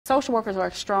social workers are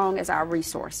as strong as our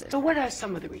resources. So what are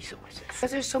some of the resources?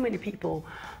 Because there's so many people,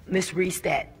 Ms. Reese,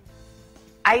 that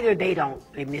either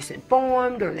they're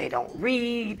misinformed, or they don't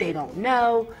read, they don't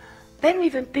know, they don't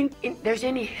even think there's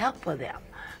any help for them.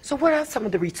 So what are some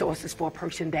of the resources for a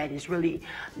person that is really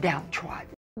downtrodden?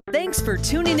 Thanks for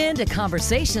tuning in to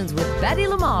Conversations with Betty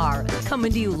LaMarr,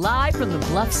 coming to you live from the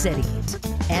Bluff City.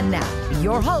 And now,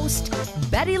 your host,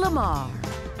 Betty LaMarr.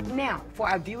 Now, for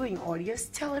our viewing audience,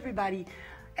 tell everybody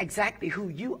exactly who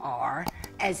you are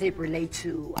as it relates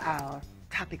to our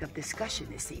topic of discussion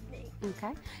this evening.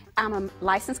 Okay. I'm a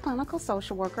licensed clinical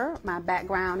social worker. My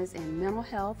background is in mental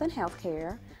health and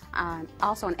healthcare. I'm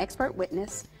also an expert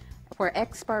witness, where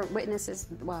expert witnesses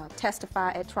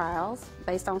testify at trials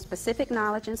based on specific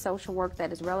knowledge in social work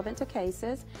that is relevant to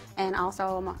cases, and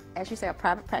also, as you say, a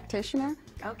private practitioner.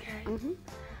 Okay.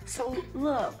 So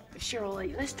look,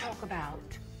 Shirley, let's talk about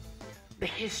the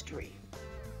history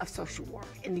of social work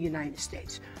in the United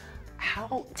States.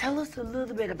 Tell us a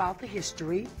little bit about the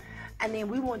history, and then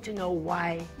we want to know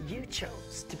why you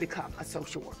chose to become a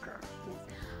social worker.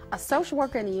 A social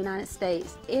worker in the United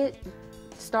States, it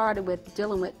started with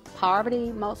dealing with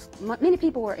poverty. Many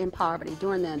people were in poverty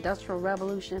during the Industrial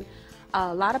Revolution.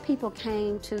 A lot of people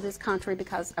came to this country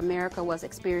because America was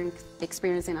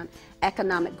experiencing an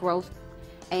economic growth.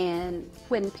 And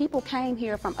when people came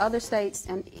here from other states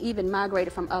and even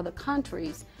migrated from other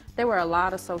countries, there were a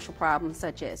lot of social problems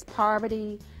such as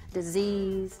poverty,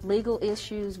 disease, legal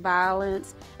issues,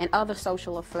 violence, and other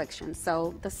social afflictions.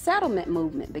 So the settlement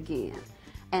movement began.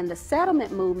 And the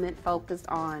settlement movement focused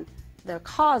on the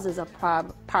causes of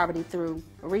poverty through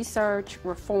research,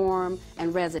 reform,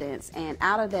 and residence. And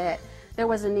out of that, there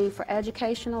was a need for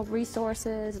educational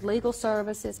resources, legal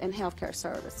services, and healthcare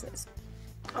services.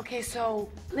 Okay, so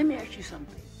let me ask you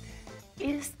something.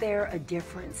 Is there a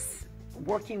difference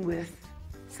working with,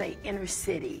 say, inner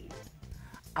city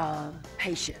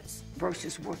patients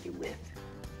versus working with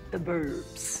the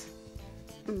burbs?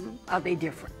 Are they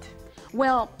different?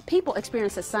 Well, people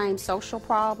experience the same social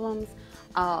problems,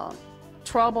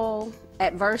 trouble,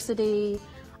 adversity,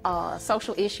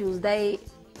 social issues. They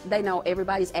know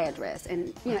everybody's address.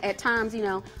 And, you know, at times, you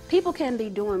know, people can be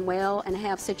doing well and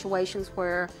have situations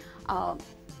where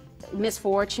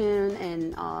misfortune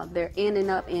and they're ending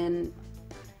up in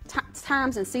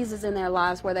times and seasons in their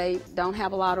lives where they don't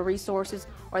have a lot of resources,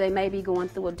 or they may be going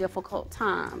through a difficult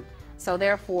time. So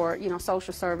therefore, you know,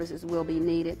 social services will be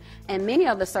needed. And many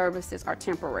of the services are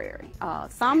temporary.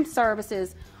 Some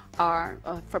services are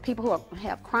for people who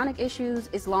have chronic issues,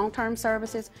 it's long-term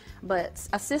services, but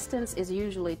assistance is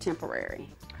usually temporary.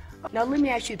 Now let me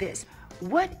ask you this.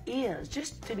 What is,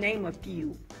 just to name a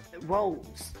few,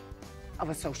 roles of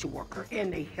a social worker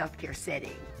in a healthcare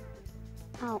setting?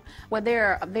 Oh, well,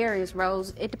 there are various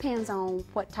roles. It depends on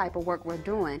what type of work we're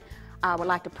doing. I would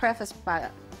like to preface by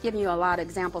giving you a lot of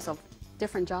examples of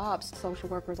different jobs social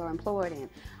workers are employed in.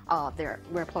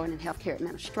 We're employed in healthcare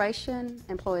administration,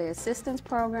 employee assistance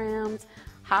programs,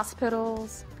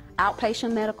 hospitals,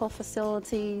 outpatient medical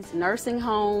facilities, nursing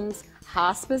homes,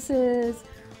 hospices,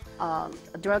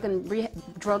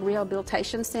 drug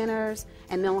rehabilitation centers,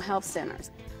 and mental health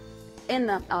centers. In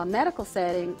the medical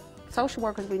setting, social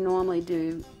workers, we normally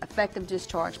do effective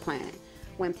discharge planning.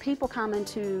 When people come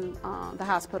into the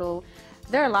hospital,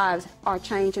 their lives are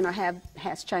changing or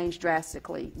has changed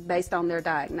drastically based on their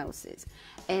diagnosis.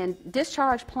 And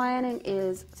discharge planning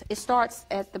it starts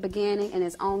at the beginning and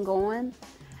is ongoing.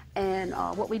 And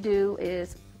what we do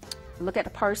is look at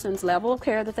the person's level of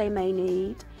care that they may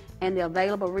need and the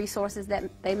available resources that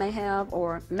they may have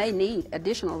or may need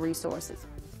additional resources,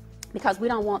 because we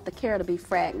don't want the care to be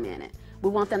fragmented. We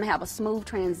want them to have a smooth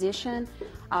transition.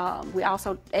 We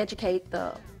also educate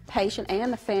the patient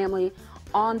and the family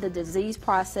on the disease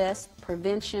process,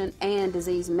 prevention, and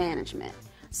disease management.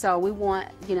 So we want,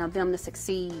 you know, them to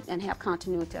succeed and have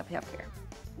continuity of health care.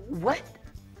 What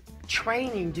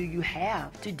training do you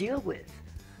have to deal with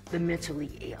the mentally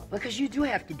ill? Because you do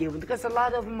have to deal with it, because a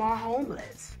lot of them are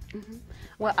homeless.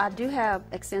 Well, I do have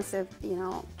extensive, you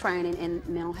know, training in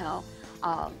mental health.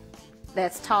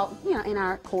 That's taught, you know, in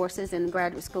our courses in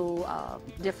graduate school,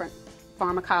 different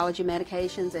pharmacology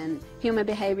medications and human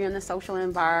behavior in the social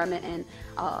environment,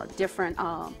 and different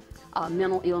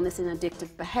mental illness and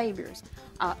addictive behaviors.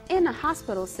 In a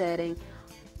hospital setting,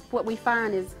 what we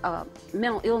find is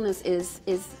mental illness is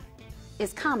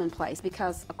commonplace,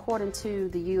 because according to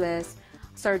the U.S.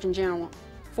 Surgeon General,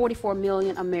 44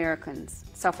 million Americans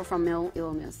suffer from mental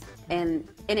illness, and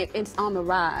it's on the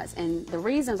rise, and the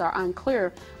reasons are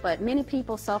unclear, but many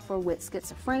people suffer with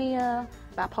schizophrenia,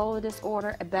 bipolar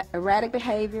disorder, erratic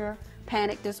behavior,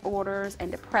 panic disorders,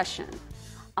 and depression.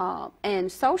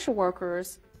 And social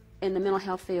workers in the mental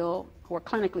health field who are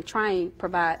clinically trained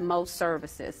provide most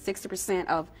services. 60%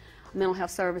 of mental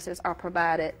health services are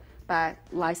provided by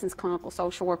licensed clinical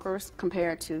social workers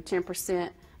compared to 10%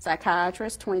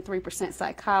 psychiatrists, 23%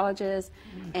 psychologists,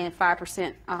 and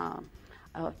 5%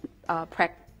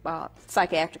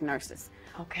 psychiatric nurses.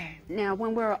 Okay. Now,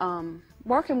 when we're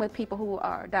working with people who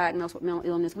are diagnosed with mental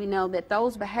illness, we know that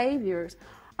those behaviors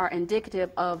are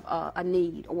indicative of a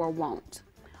need or a want.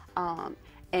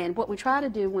 And what we try to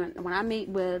do when I meet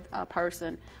with a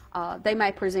person, they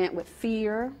may present with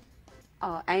fear,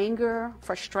 anger,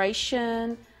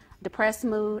 frustration, depressed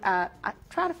mood. I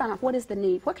try to find out what is the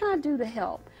need. What can I do to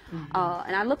help?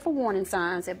 And I look for warning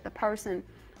signs. If the person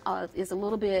is a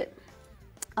little bit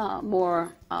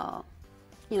more,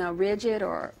 rigid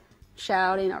or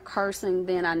shouting or cursing,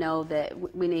 then I know that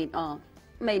we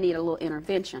may need a little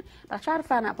intervention. But I try to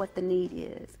find out what the need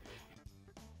is.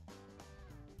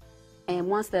 And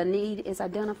once the need is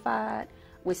identified,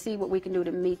 we see what we can do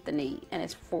to meet the need. And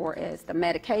as far as the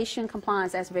medication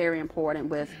compliance, that's very important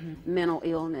with mental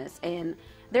illness. And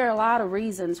there are a lot of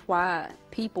reasons why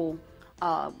people,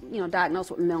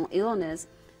 diagnosed with mental illness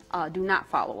do not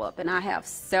follow up. And I have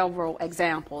several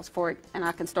examples and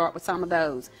I can start with some of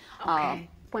those. Okay.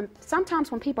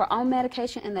 Sometimes when people are on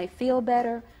medication and they feel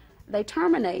better, they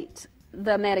terminate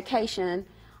the medication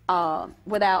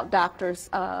without doctor's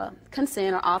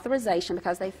consent or authorization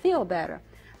because they feel better.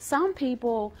 Some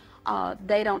people,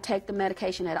 they don't take the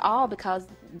medication at all because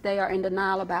they are in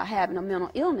denial about having a mental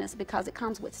illness because it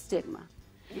comes with stigma.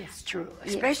 Yes, true.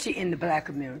 Especially in the Black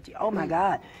community. Oh my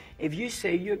God. If you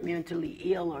say you're mentally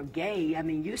ill or gay, I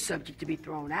mean, you're subject to be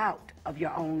thrown out of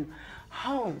your own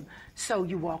home. So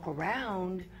you walk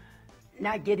around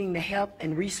not getting the help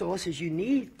and resources you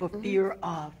need for fear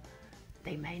of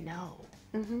they may know.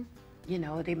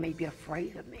 They may be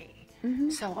afraid of me.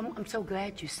 So I'm so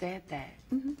glad you said that.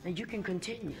 And you can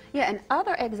continue. Yeah, and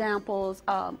other examples,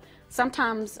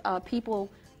 sometimes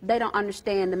people, they don't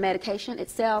understand the medication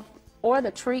itself or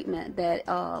the treatment that,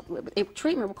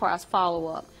 treatment requires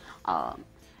follow-up.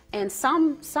 And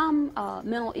some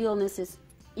mental illnesses,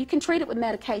 you can treat it with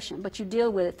medication, but you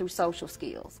deal with it through social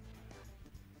skills.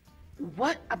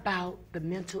 What about the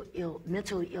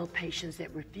mentally ill patients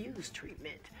that refuse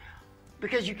treatment?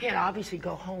 Because you can't obviously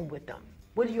go home with them.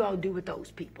 What do you all do with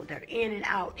those people? They're in and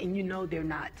out, and you know they're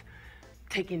not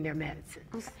taking their medicines.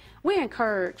 Okay. We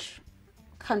encourage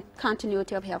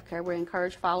continuity of health care. We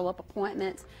encourage follow-up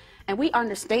appointments, and we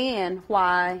understand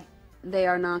why they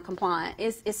are non-compliant.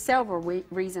 It's several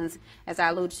reasons, as I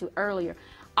alluded to earlier.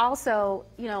 Also,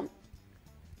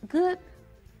 good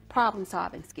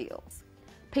problem-solving skills.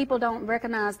 People don't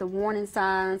recognize the warning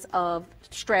signs of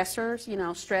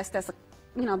stressors, stress that's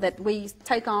that we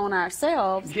take on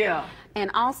ourselves. Yeah. And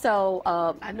also...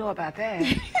 I know about that.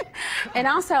 And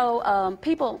also,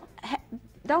 people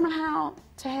don't know how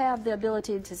to have the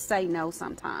ability to say no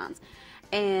sometimes.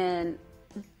 And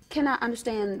cannot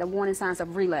understand the warning signs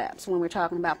of relapse when we're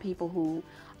talking about people who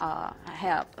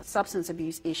have substance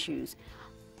abuse issues.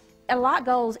 A lot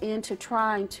goes into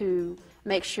trying to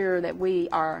make sure that we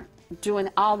are doing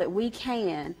all that we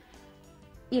can.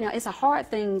 It's a hard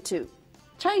thing to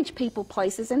change people,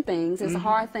 places, and things. It's a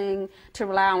hard thing to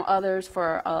rely on others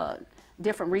for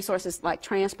different resources like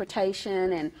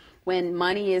transportation, and when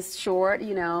money is short,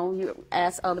 you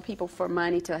ask other people for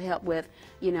money to help with,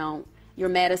 your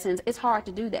medicines. It's hard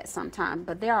to do that sometimes,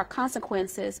 but there are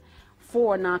consequences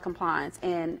for noncompliance,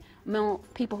 and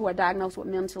people who are diagnosed with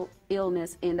mental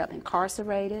illness end up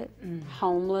incarcerated,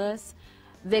 homeless,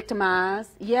 victimized.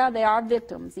 Yeah, they are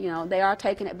victims, they are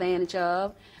taken advantage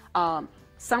of.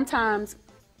 Sometimes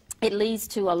it leads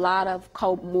to a lot of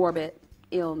comorbid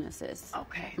illnesses.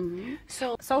 Okay.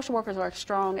 So social workers are as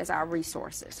strong as our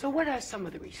resources. So what are some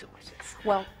of the resources?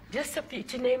 Well, just a few,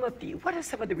 to name a few. What are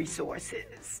some of the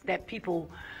resources that people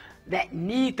that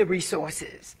need the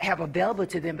resources have available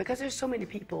to them? Because there's so many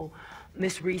people,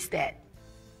 Ms. Reese, that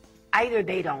either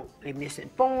they're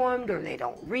misinformed, or they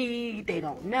don't read, they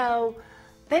don't know.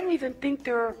 They don't even think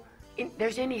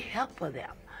there's any help for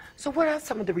them. So what are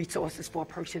some of the resources for a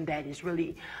person that is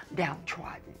really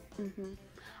downtrodden?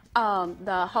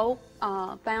 The Hope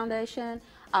Foundation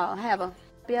have a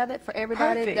bit of it for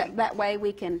everybody. That way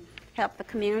we can help the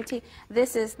community.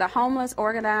 This is the Homeless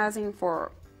Organizing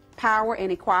for Power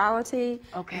and Equality.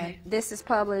 Okay. This is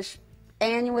published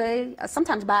annually,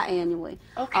 sometimes biannually.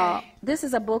 Okay. This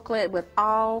is a booklet with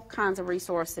all kinds of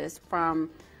resources, from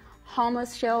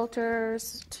homeless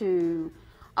shelters to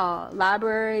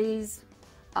libraries,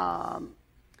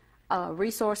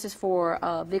 resources for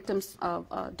victims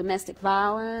of domestic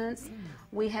violence,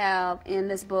 We have in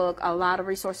this book a lot of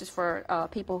resources for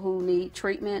people who need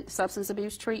treatment, substance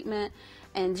abuse treatment.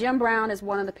 And Jim Brown is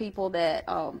one of the people that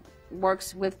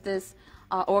works with this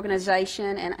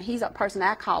organization, and he's a person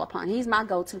I call upon. He's my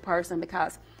go-to person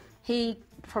because he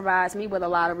provides me with a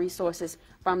lot of resources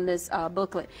from this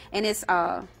booklet. And it's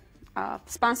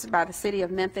sponsored by the City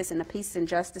of Memphis and the Peace and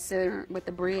Justice Center with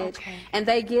the Bridge. Okay. And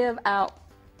they give out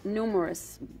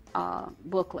numerous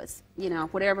booklets, you know,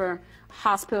 whatever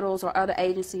hospitals or other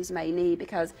agencies may need,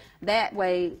 because that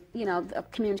way, you know, the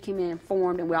community can be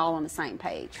informed and we're all on the same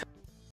page.